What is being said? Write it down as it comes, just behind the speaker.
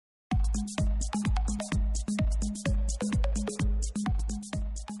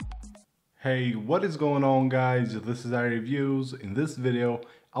Hey, what is going on guys? This is iReviews. In this video,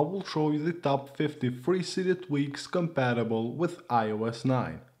 I will show you the top 50 free Cydia tweaks compatible with iOS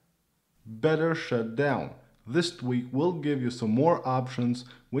 9. Better shut down. This tweak will give you some more options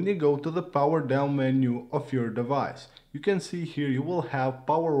when you go to the power down menu of your device. You can see here you will have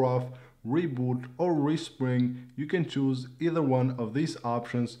power off, reboot or respring. You can choose either one of these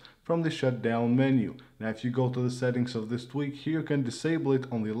options from the shutdown menu. Now if you go to the settings of this tweak, here you can disable it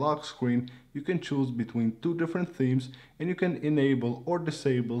on the lock screen. You can choose between two different themes and you can enable or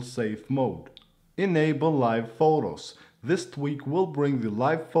disable safe mode. EnableLive Photos. This tweak will bring the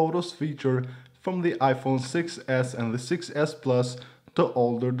live photos feature from the iPhone 6s and the 6s Plus to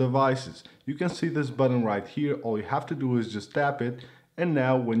older devices. You can see this button right here. All you have to do is just tap it, and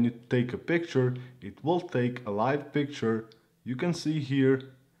now when you take a picture, it will take a live picture. You can see here.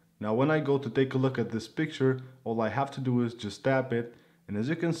 Now when I go to take a look at this picture, all I have to do is just tap it, and as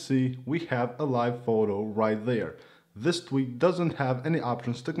you can see, we have a live photo right there. This tweak doesn't have any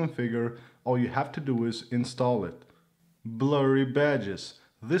options to configure. All you have to do is install it. BlurryBadges.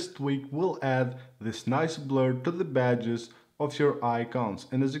 This tweak will add this nice blur to the badges of your icons,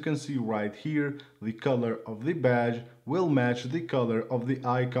 and as you can see right here, the color of the badge will match the color of the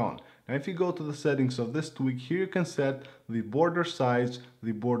icon. Now if you go to the settings of this tweak, here you can set the border size,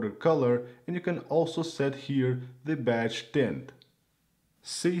 the border color, and you can also set here the badge tint.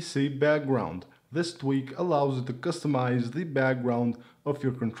 CCBackground. This tweak allows you to customize the background of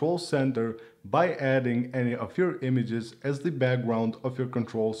your control center by adding any of your images as the background of your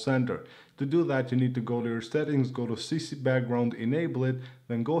control center. To do that, you need to go to your settings, go to CCBackground, enable it,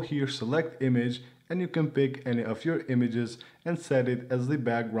 then go here, select image, and you can pick any of your images and set it as the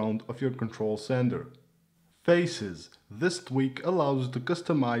background of your control center. Faces. This tweak allows you to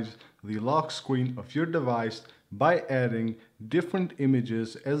customize the lock screen of your device by adding different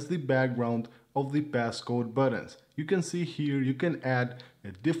images as the background of the passcode buttons. You can see here you can add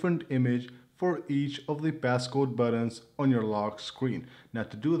a different image for each of the passcode buttons on your lock screen. Now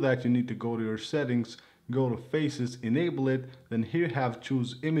to do that, you need to go to your settings, go to faces, enable it, then here have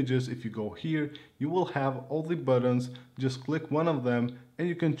choose images. If you go here, you will have all the buttons. Just click one of them and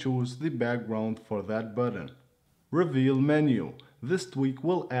you can choose the background for that button. RevealMenu. This tweak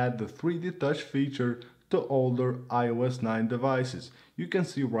will add the 3D touch feature to older iOS 9 devices. You can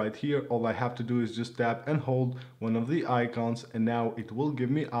see right here, all I have to do is just tap and hold one of the icons, and now it will give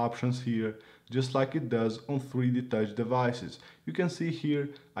me options here just like it does on 3D touch devices. You can see here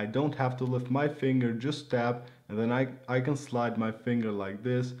I don't have to lift my finger, just tap, and then I can slide my finger like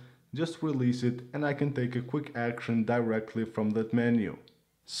this, just release it, and I can take a quick action directly from that menu.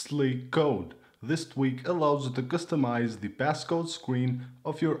 SleekCode. This tweak allows you to customize the passcode screen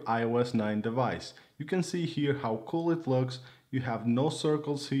of your iOS 9 device. You can see here how cool it looks. You have no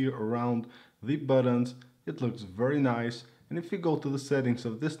circles here around the buttons. It looks very nice. And if you go to the settings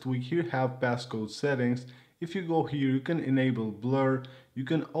of this tweak, here have passcode settings. If you go here, you can enable blur. You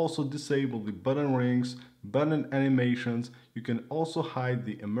can also disable the button rings, button animations. You can also hide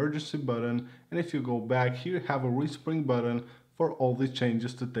the emergency button. And if you go back, here have a respring button for all the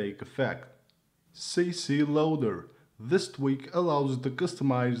changes to take effect. CCLoader. This tweak allows you to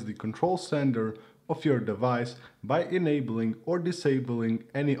customize the control center of your device by enabling or disabling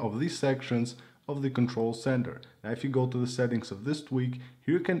any of these sections of the control center. Now if you go to the settings of this tweak,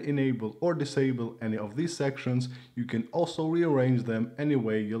 here you can enable or disable any of these sections. You can also rearrange them any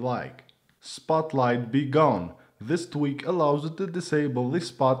way you like. SpotlightBeGone. This tweak allows you to disable the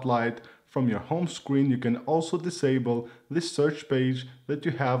spotlight from your home screen. You can also disable the search page that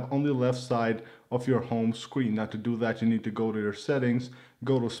you have on the left side of your home screen. Now to do that, you need to go to your settings,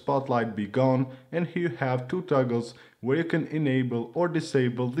 go to SpotlightBeGone, and here you have two toggles where you can enable or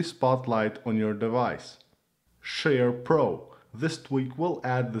disable the spotlight on your device. SharePro. This tweak will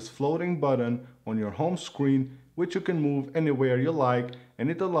add this floating button on your home screen which you can move anywhere you like, and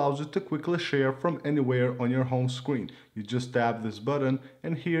it allows you to quickly share from anywhere on your home screen. You just tap this button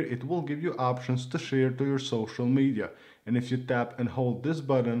and here it will give you options to share to your social media. And if you tap and hold this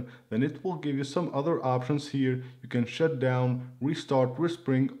button, then it will give you some other options here. You can shut down, restart,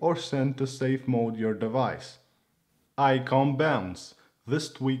 respring, or send to safe mode your device. IconBounce. This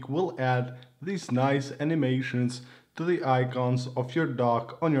tweak will add these nice animations to the icons of your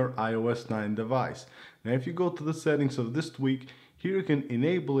dock on your iOS 9 device. Now if you go to the settings of this tweak, here you can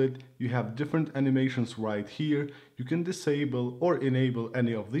enable it. You have different animations right here. You can disable or enable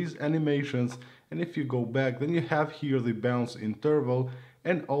any of these animations, and if you go back, then you have here the bounce interval,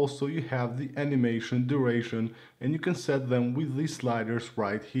 and also you have the animation duration, and you can set them with these sliders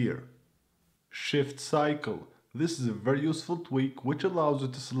right here. ShiftCycle. This is a very useful tweak which allows you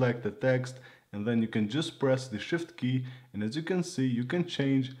to select the text and then you can just press the Shift key, and as you can see you can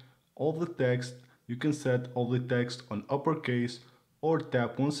change all the text. You can set all the text on uppercase or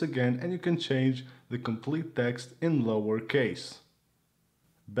tap once again and you can change the complete text in lowercase.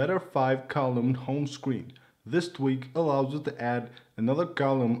 Better 5-column home screen. This tweak allows you to add another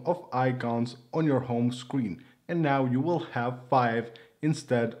column of icons on your home screen, and now you will have 5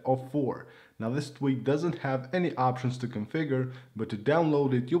 instead of 4. Now this tweak doesn't have any options to configure, but to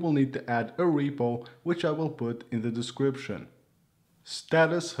download it you will need to add a repo, which I will put in the description.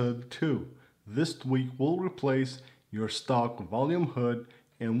 StatusHUD 2. This tweak will replace your stock volume HUD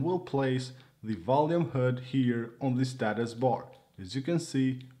and will place the volume HUD here on the status bar. As you can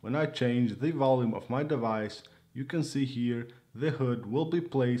see, when I change the volume of my device, you can see here the HUD will be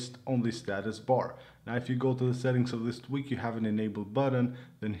placed on the status bar. Now if you go to the settings of this tweak, you have an enable button,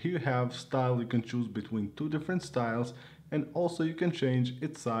 then here you have style. You can choose between 2 different styles, and also you can change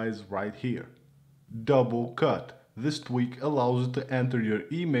its size right here. DoubleCut. This tweak allows you to enter your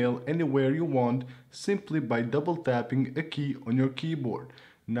email anywhere you want simply by double tapping a key on your keyboard.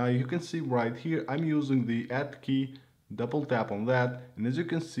 Now you can see right here I'm using the add key. Double tap on that, and as you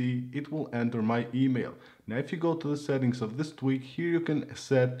can see it will enter my email. Now if you go to the settings of this tweak, here you can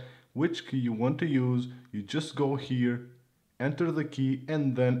set which key you want to use. You just go here, enter the key,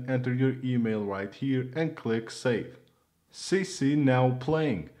 and then enter your email right here and click save. CC Now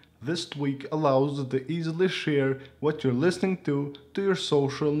Playing. This tweak allows you to easily share what you're listening to your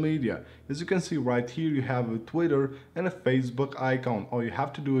social media. As you can see right here, you have a Twitter and a Facebook icon. All you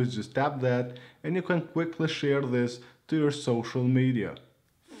have to do is just tap that and you can quickly share this to your social media.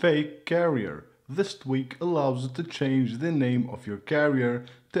 FakeCarrier. This tweak allows you to change the name of your carrier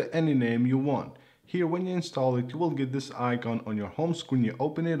to any name you want. Here when you install it, you will get this icon on your home screen. You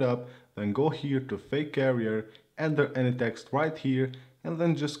open it up, then go here to FakeCarrier, enter any text right here, and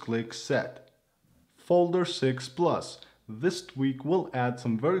then just click Set. Folder 6 Plus. This tweak will add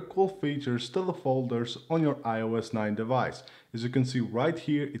some very cool features to the folders on your iOS 9 device. As you can see right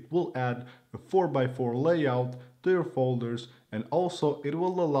here, it will add a 4x4 layout to your folders, and also it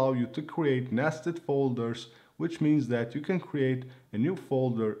will allow you to create nested folders, which means that you can create a new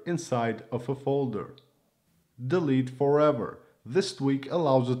folder inside of a folder. DeleteForever. This tweak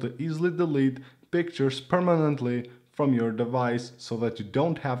allows you to easily delete pictures permanently from your device so that you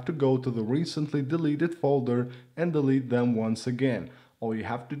don't have to go to the recently deleted folder and delete them once again. All you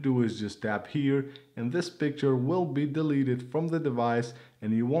have to do is just tap here and this picture will be deleted from the device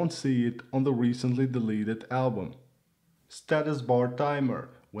and you won't see it on the recently deleted album. StatusBarTimer.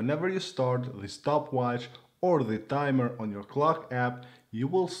 Whenever you start the stopwatch or the timer on your clock app, you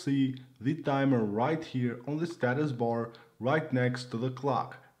will see the timer right here on the status bar right next to the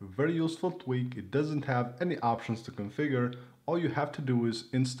clock. Very useful tweak. It doesn't have any options to configure. All you have to do is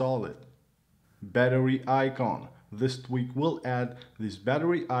install it. Battery icon. This tweak will add this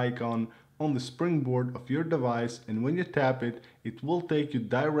battery icon on the springboard of your device, and when you tap it, it will take you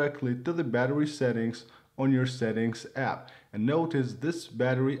directly to the battery settings on your settings app. And notice this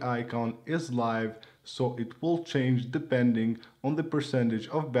battery icon is live, so it will change depending on the percentage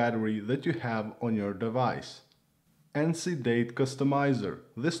of battery that you have on your device. NC Date Customizer.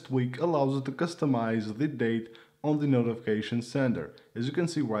 This tweak allows you to customize the date on the notification sender. As you can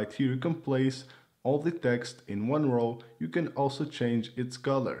see right here, you can place all the text in one row. You can also change its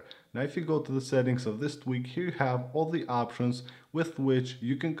color. Now if you go to the settings of this tweak, here you have all the options with which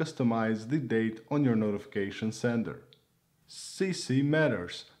you can customize the date on your notification sender.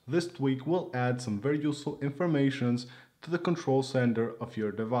 CCMetters. This tweak will add some very useful informations to the control center of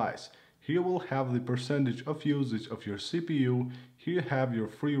your device. Here we'll have the percentage of usage of your CPU, here you have your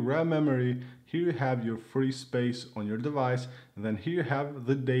free RAM memory, here you have your free space on your device, and then here you have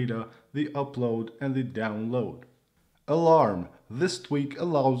the data, the upload and the download. Alarm. This tweak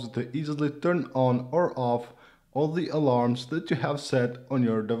allows you to easily turn on or off all the alarms that you have set on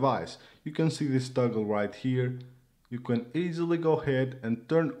your device. You can see this toggle right here. You can easily go ahead and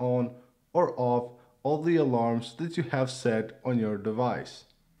turn on or off all the alarms that you have set on your device.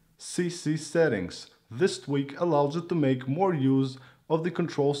 CCSettings. This tweak allows you to make more use of the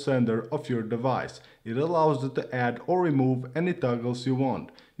control center of your device. It allows you to add or remove any toggles you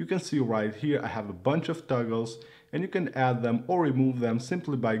want. You can see right here I have a bunch of toggles, and you can add them or remove them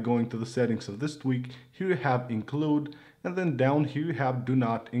simply by going to the settings of this tweak. Here you have include, and then down here you have do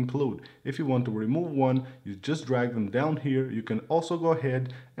not include. If you want to remove one, you just drag them down here. You can also go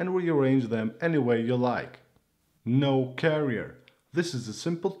ahead and rearrange them any way you like. No carrier. This is a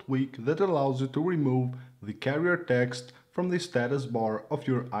simple tweak that allows you to remove the carrier text from the status bar of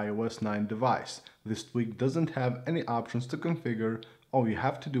your iOS 9 device. This tweak doesn't have any options to configure, all you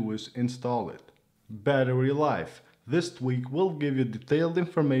have to do is install it. Battery life. This tweak will give you detailed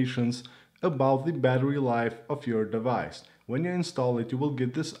information about the battery life of your device. When you install it, you will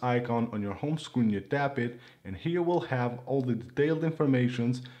get this icon on your home screen. You tap it, and here you will have all the detailed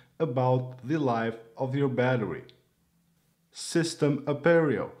information about the life of your battery. Cistem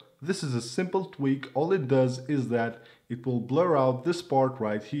Aperio. This is a simple tweak. All it does is that it will blur out this part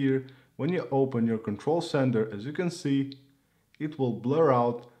right here. When you open your control center, as you can see, it will blur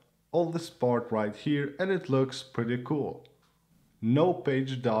out all this part right here, and it looks pretty cool. No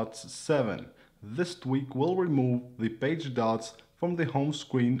page dots 7. This tweak will remove the page dots from the home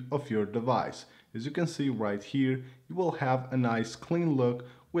screen of your device. As you can see right here, you will have a nice clean look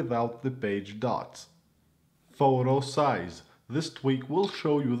without the page dots. Photo size. This tweak will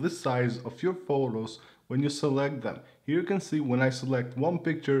show you the size of your photos when you select them. Here you can see when I select one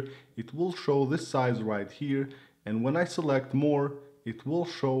picture, it will show this size right here, and when I select more, it will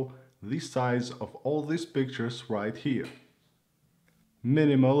show the size of all these pictures right here.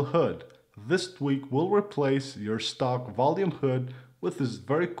 Minimal HUD. This tweak will replace your stock volume HUD with this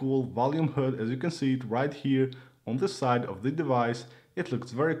very cool volume HUD. As you can see it right here on the side of the device. It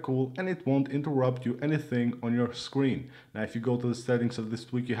looks very cool and it won't interrupt you anything on your screen. Now if you go to the settings of this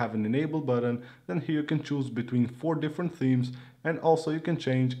tweak, you have an enable button, then here you can choose between 4 different themes, and also you can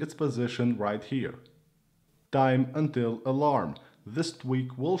change its position right here. Time until alarm. This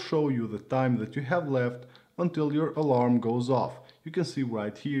tweak will show you the time that you have left until your alarm goes off. You can see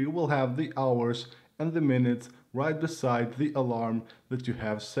right here you will have the hours and the minutes right beside the alarm that you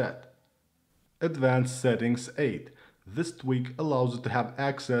have set. Advanced Settings 8. This tweak allows you to have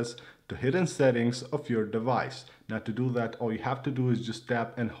access to hidden settings of your device. Now to do that, all you have to do is just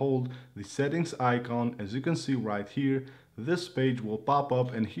tap and hold the settings icon. As you can see right here, this page will pop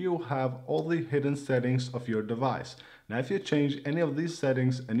up, and here you have all the hidden settings of your device. Now if you change any of these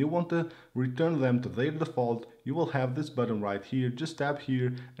settings and you want to return them to their default, you will have this button right here. Just tap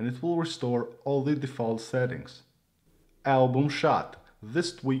here and it will restore all the default settings. AlbumShot.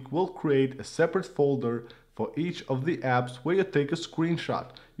 This tweak will create a separate folder for each of the apps where you take a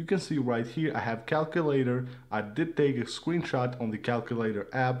screenshot. You can see right here I have calculator. I did take a screenshot on the calculator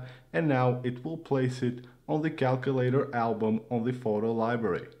app, and now it will place it on the calculator album on the photo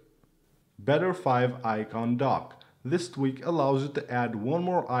library. Better 5 icon dock. This tweak allows you to add one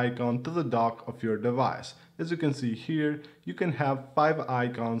more icon to the dock of your device. As you can see here, you can have 5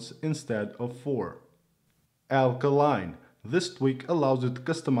 icons instead of 4. Alkaline. This tweak allows you to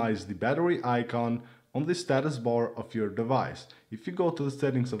customize the battery icon on the status bar of your device. If you go to the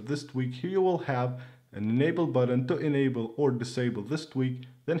settings of this tweak, here you will have an enable button to enable or disable this tweak.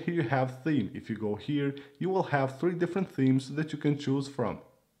 Then here you have theme. If you go here, you will have 3 different themes that you can choose from.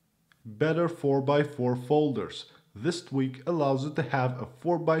 Better 4x4 folders. This tweak allows you to have a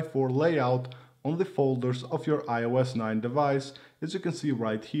 4x4 layout on the folders of your iOS 9 device. As you can see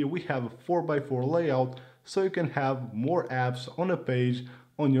right here, we have a 4x4 layout, so you can have more apps on a page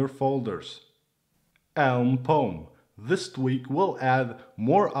on your folders. Allarm. This tweak will add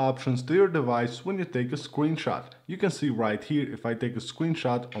more options to your device when you take a screenshot. You can see right here, if I take a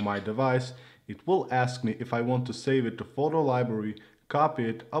screenshot on my device, it will ask me if I want to save it to photo library, copy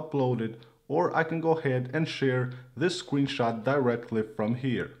it, upload it, or I can go ahead and share this screenshot directly from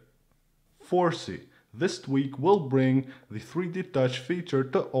here. Forcey. This tweak will bring the 3D touch feature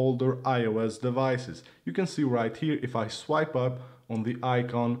to older iOS devices. You can see right here, if I swipe up on the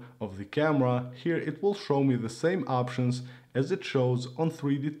icon of the camera, here it will show me the same options as it shows on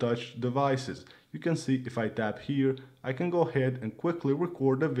 3D touch devices. You can see if I tap here, I can go ahead and quickly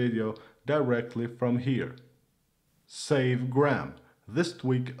record a video directly from here. SaveGram. This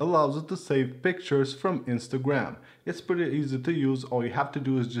tweak allows you to save pictures from Instagram. It's pretty easy to use. All you have to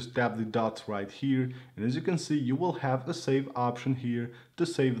do is just tap the dots right here, and as you can see, you will have a save option here to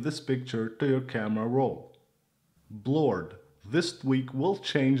save this picture to your camera roll. Bloard. This tweak will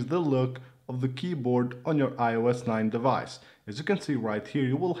change the look of the keyboard on your iOS 9 device. As you can see right here,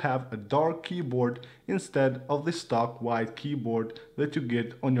 you will have a dark keyboard instead of the stock white keyboard that you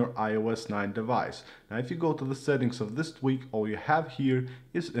get on your iOS 9 device. Now if you go to the settings of this tweak, all you have here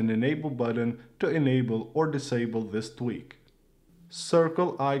is an enable button to enable or disable this tweak.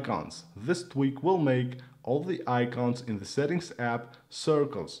 Circle icons. This tweak will make all the icons in the settings app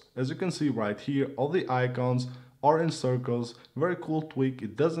circles. As you can see right here, all the icons are in circles. Very cool tweak.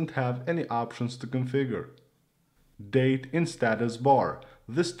 It doesn't have any options to configure. Date in status bar.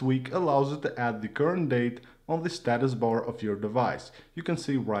 This tweak allows you to add the current date on the status bar of your device. You can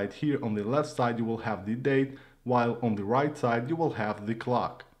see right here on the left side you will have the date. while on the right side you will have the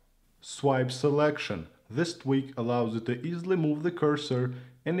clock. Swipe selection. This tweak allows you to easily move the cursor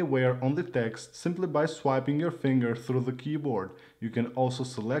anywhere on the text simply by swiping your finger through the keyboard. You can also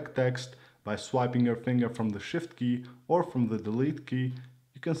select text by swiping your finger from the Shift key or from the Delete key.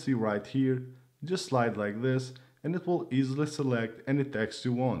 You can see right here, just slide like this and it will easily select any text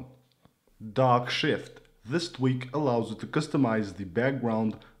you want. DockShift. This tweak allows you to customize the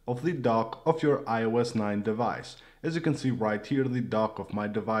background of the dock of your iOS 9 device. As you can see right here, the dock of my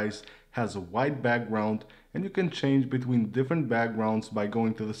device has a white background and you can change between different backgrounds by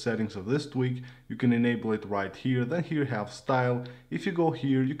going to the settings of this tweak. You can enable it right here, then here you have style. If you go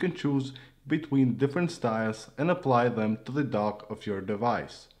here, you can choose between different styles and apply them to the dock of your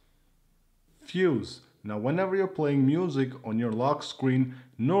device. Fuse. Now whenever you're playing music on your lock screen,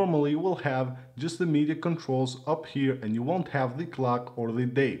 normally you will have just the media controls up here and you won't have the clock or the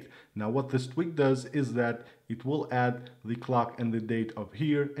date. Now what this tweak does is that it will add the clock and the date up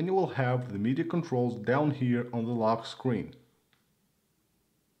here and you will have the media controls down here on the lock screen.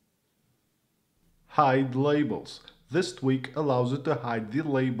 Hide labels. This tweak allows you to hide the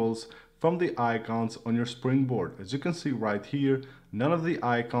labels from the icons on your springboard. As you can see right here, none of the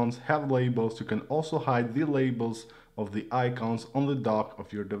icons have labels. You can also hide the labels of the icons on the dock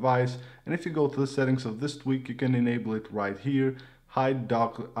of your device. And if you go to the settings of this tweak, you can enable it right here. Hide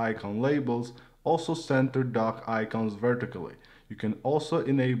dock icon labels, also center dock icons vertically. You can also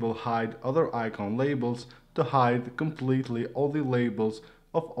enable hide other icon labels to hide completely all the labels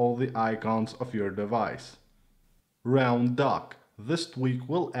of all the icons of your device. Round dock. This tweak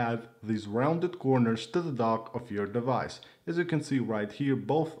will add these rounded corners to the dock of your device. As you can see right here,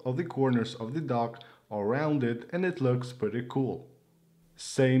 both of the corners of the dock are rounded and it looks pretty cool.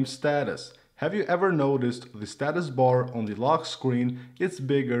 Same status. Have you ever noticed the status bar on the lock screen is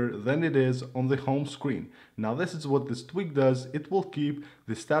bigger than it is on the home screen? Now this is what this tweak does. It will keep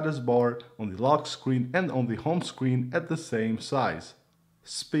the status bar on the lock screen and on the home screen at the same size.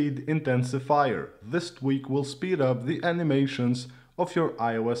 Speed intensifier. This tweak will speed up the animations of your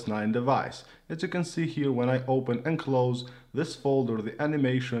iOS 9 device. As you can see here, when I open and close this folder, the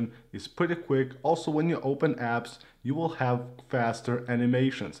animation is pretty quick. Also, when you open apps, you will have faster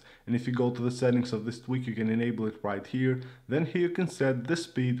animations. And if you go to the settings of this tweak, you can enable it right here. Then here you can set the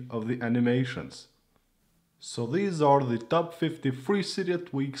speed of the animations. So these are the top 50 free Cydia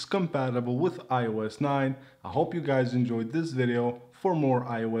tweaks compatible with iOS 9. I hope you guys enjoyed this video. For more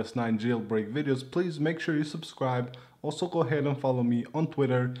iOS 9 jailbreak videos, please make sure you subscribe. Also go ahead and follow me on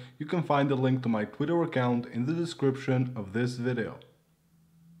Twitter. You can find the link to my Twitter account in the description of this video.